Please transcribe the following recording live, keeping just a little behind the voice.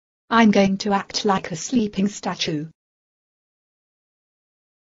I'm going to act like a sleeping statue.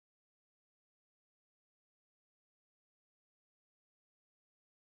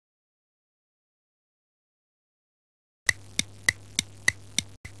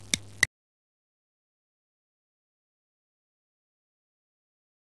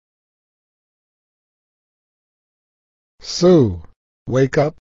 Sue, wake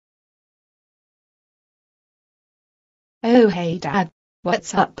up. Oh hey Dad,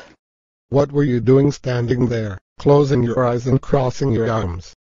 what's up? What were you doing standing there, closing your eyes and crossing your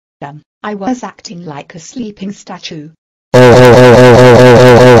arms? I was acting like a sleeping statue.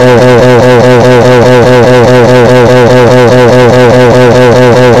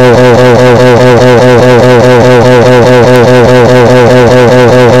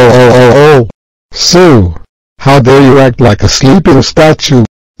 Oh, Sue, how dare you act like a sleeping statue?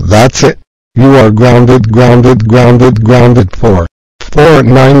 That's it. You are grounded for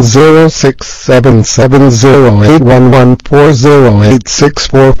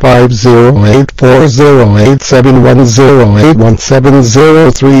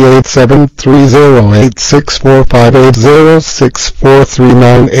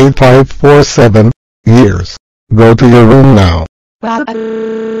Wow.